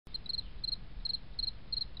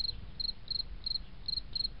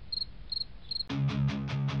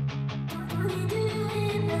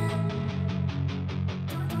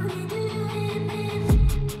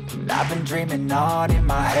I've been dreaming on in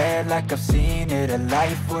my head like I've seen it. A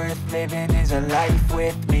life worth living is a life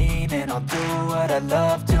with meaning. I'll do what I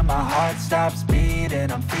love till my heart stops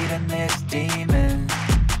beating. I'm feeding this demon.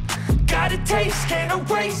 Got a taste, can't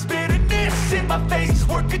erase bitterness in my face.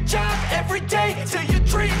 Work a job every day till your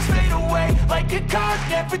dreams fade away. Like a card,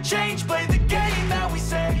 never change, play the game that we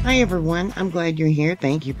say. Hi everyone, I'm glad you're here.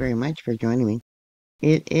 Thank you very much for joining me.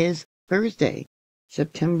 It is Thursday,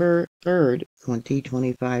 September 3rd,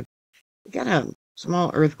 2025. We got a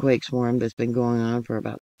small earthquake swarm that's been going on for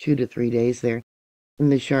about 2 to 3 days there in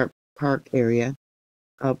the Sharp Park area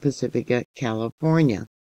of Pacifica, California.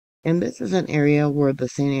 And this is an area where the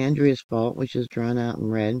St. Andreas Fault, which is drawn out in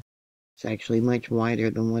red, it's actually much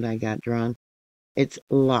wider than what I got drawn, it's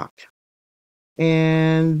locked.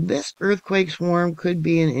 And this earthquake swarm could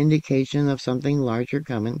be an indication of something larger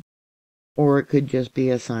coming, or it could just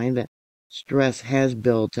be a sign that stress has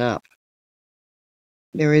built up.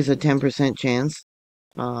 There is a 10% chance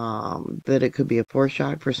that it could be a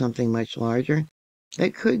foreshock for something much larger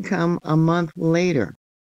that could come a month later.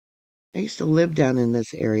 I used to live down in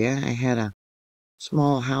this area. I had a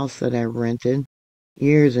small house that I rented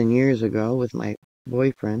years and years ago with my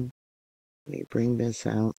boyfriend. Let me bring this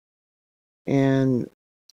out. And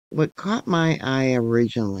what caught my eye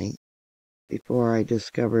originally, before I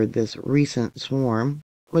discovered this recent swarm,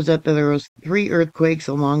 was that there was 3 earthquakes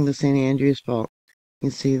along the St. Andreas Fault. You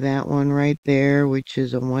can see that one right there, which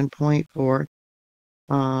is a 1.4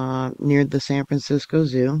 near the San Francisco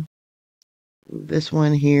Zoo. This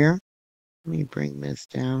one here, let me bring this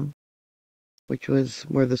down, which was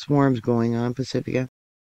where the swarm's going on, Pacifica.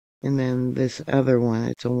 And then this other one,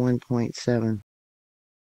 it's a 1.7.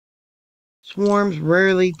 Swarms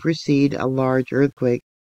rarely precede a large earthquake.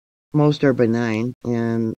 Most are benign,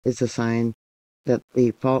 and it's a sign that the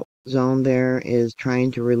fault zone there is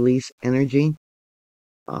trying to release energy.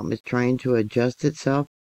 It's trying to adjust itself.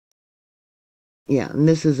 Yeah, and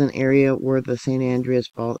this is an area where the St. Andreas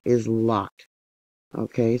Fault is locked.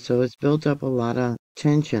 Okay, so it's built up a lot of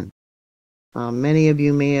tension. Many of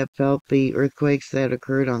you may have felt the earthquakes that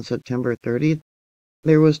occurred on September 30th.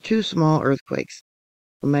 There was 2 small earthquakes,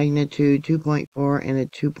 a magnitude 2.4 and a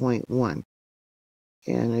 2.1.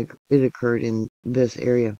 And it occurred in this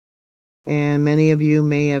area. And many of you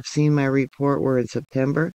may have seen my report where in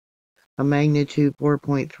September, a magnitude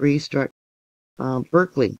 4.3 struck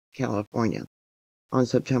Berkeley, California on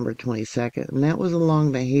September 22nd. And that was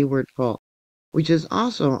along the Hayward Fault, which is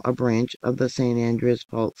also a branch of the St. Andreas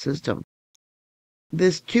Fault system.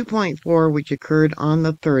 This 2.4, which occurred on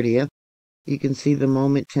the 30th, you can see the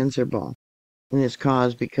moment tensor ball. And it's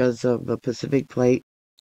caused because of the Pacific Plate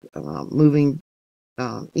moving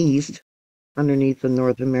east underneath the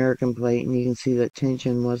North American plate, and you can see that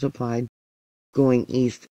tension was applied going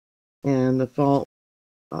east, and the fault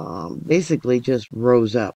basically just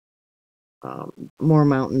rose up. More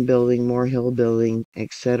mountain building, more hill building,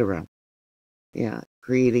 etc. Yeah,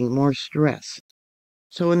 creating more stress.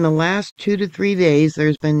 So in the last 2 to 3 days,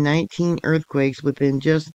 there's been 19 earthquakes within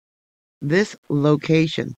just this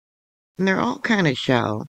location. And they're all kind of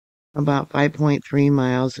shallow, about 5.3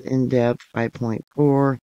 miles in depth,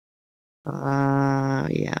 5.4.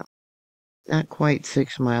 Yeah, not quite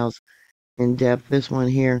 6 miles in depth. This one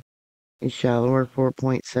here is shallower,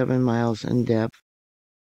 4.7 miles in depth.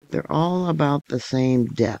 They're all about the same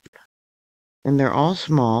depth. And they're all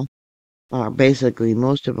small. Basically,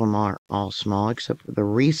 most of them are all small, except for the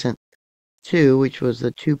recent 2, which was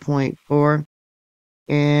the 2.4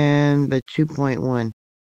 and the 2.1.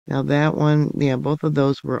 Now that one, yeah, both of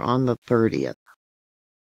those were on the 30th.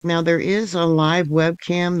 Now there is a live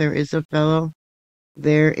webcam. There is a fellow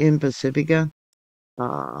there in Pacifica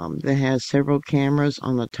that has several cameras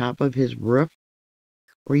on the top of his roof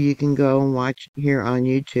where you can go and watch here on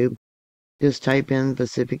YouTube. Just type in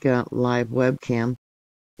Pacifica live webcam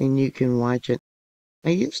and you can watch it. I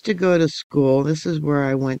used to go to school. This is where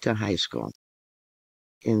I went to high school,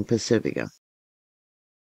 in Pacifica.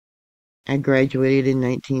 I graduated in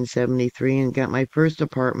 1973 and got my first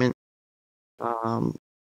apartment. It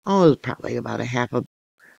was probably about a half a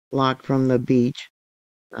block from the beach.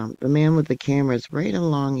 The man with the camera is right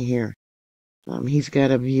along here. He's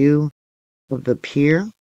got a view of the pier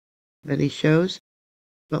that he shows.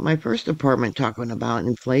 But my first apartment, talking about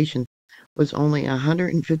inflation, was only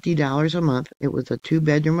 $150 a month. It was a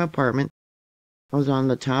 2-bedroom apartment. I was on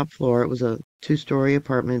the top floor. It was a 2-story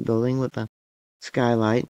apartment building with a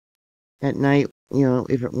skylight. At night, you know,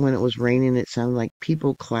 when it was raining, it sounded like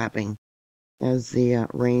people clapping as the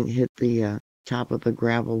rain hit the top of the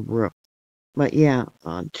gravel roof. But yeah,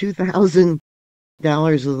 $2,000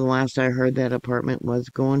 was the last I heard that apartment was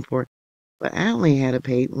going for. but I only had to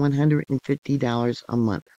pay $150 a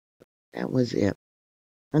month. That was it.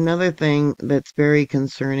 Another thing that's very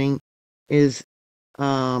concerning is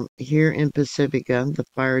here in Pacifica, the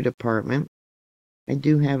fire department. I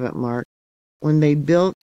do have it marked. When they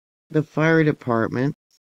built the fire department,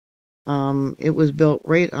 it was built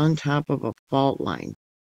right on top of a fault line.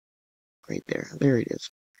 Right there. There it is.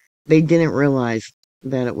 They didn't realize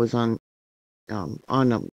that it was on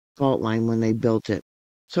a fault line when they built it.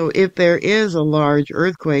 So if there is a large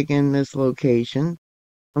earthquake in this location,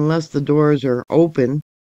 unless the doors are open,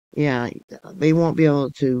 yeah, they won't be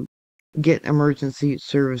able to get emergency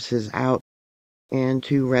services out and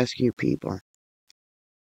to rescue people.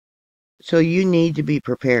 So you need to be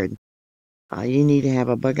prepared. You need to have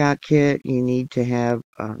a bug out kit. You need to have,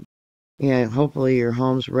 hopefully your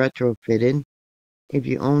home's retrofitted if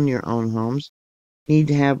you own your own homes. You need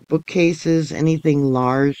to have bookcases, anything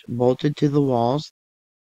large bolted to the walls.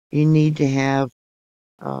 You need to have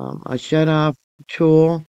a shut-off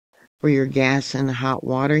tool for your gas and hot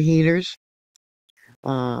water heaters.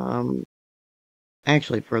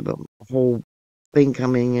 Actually, for the whole thing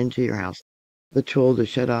coming into your house. The tool to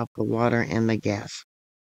shut off the water and the gas.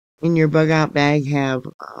 In your bug out bag, have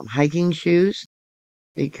hiking shoes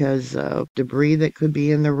because of debris that could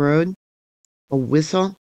be in the road. A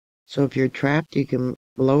whistle, so if you're trapped, you can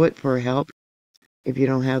blow it for help if you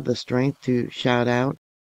don't have the strength to shout out.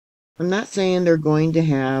 I'm not saying they're going to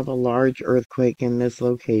have a large earthquake in this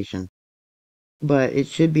location, but it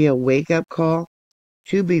should be a wake-up call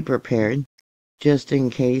to be prepared just in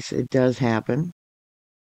case it does happen.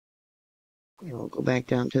 We'll go back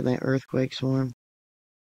down to that earthquake swarm.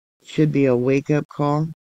 Should be a wake-up call.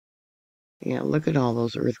 Yeah, look at all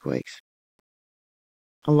those earthquakes.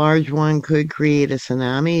 A large one could create a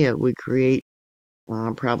tsunami. It would create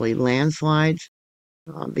probably landslides.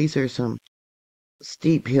 These are some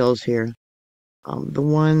steep hills here. The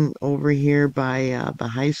one over here by the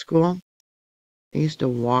high school, I used to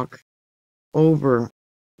walk over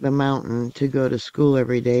the mountain to go to school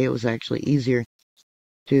every day. It was actually easier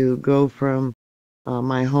to go from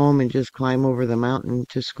my home and just climb over the mountain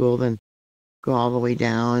to school than go all the way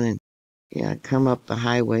down and come up the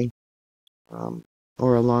highway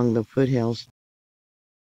or along the foothills.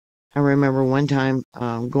 I remember one time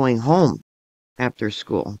going home after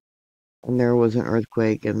school, and there was an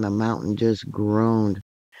earthquake, and the mountain just groaned.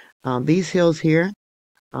 These hills here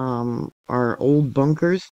are old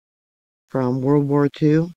bunkers from World War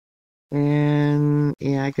II, and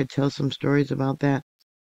yeah, I could tell some stories about that.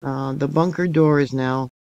 The bunker door is now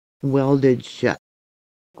welded shut.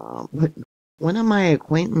 But one of my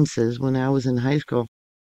acquaintances, when I was in high school,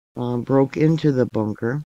 broke into the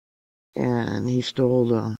bunker, and he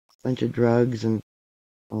stole a bunch of drugs and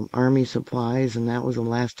army supplies, and that was the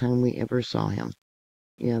last time we ever saw him.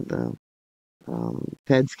 Yeah, the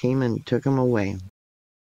feds came and took him away.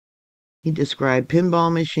 He described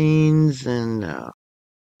pinball machines and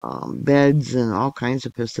beds and all kinds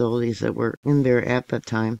of facilities that were in there at the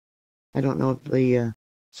time. I don't know if the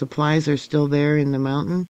supplies are still there in the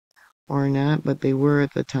mountain or not, but they were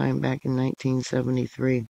at the time back in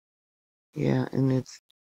 1973. Yeah, and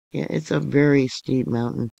it's a very steep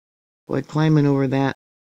mountain. Boy, climbing over that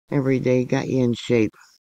every day got you in shape.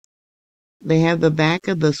 They have the back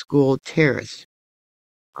of the school terrace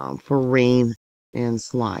for rain and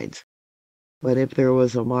slides. But if there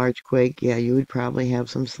was a large quake, yeah, you would probably have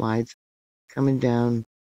some slides coming down,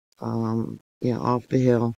 off the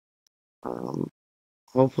hill.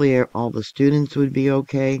 Hopefully all the students would be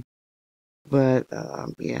okay. But,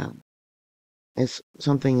 yeah, it's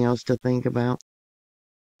something else to think about.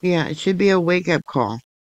 Yeah, it should be a wake-up call.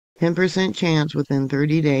 10% chance within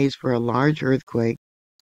 30 days for a large earthquake.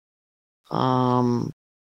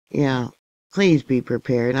 Yeah, please be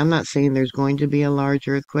prepared. I'm not saying there's going to be a large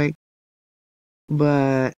earthquake,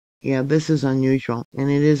 but yeah, this is unusual, and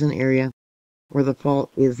it is an area where the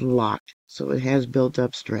fault is locked, so it has built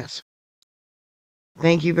up stress.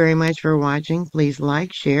 Thank you very much for watching. Please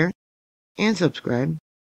like, share, and subscribe,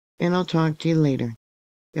 and I'll talk to you later.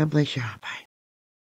 God bless you. Bye.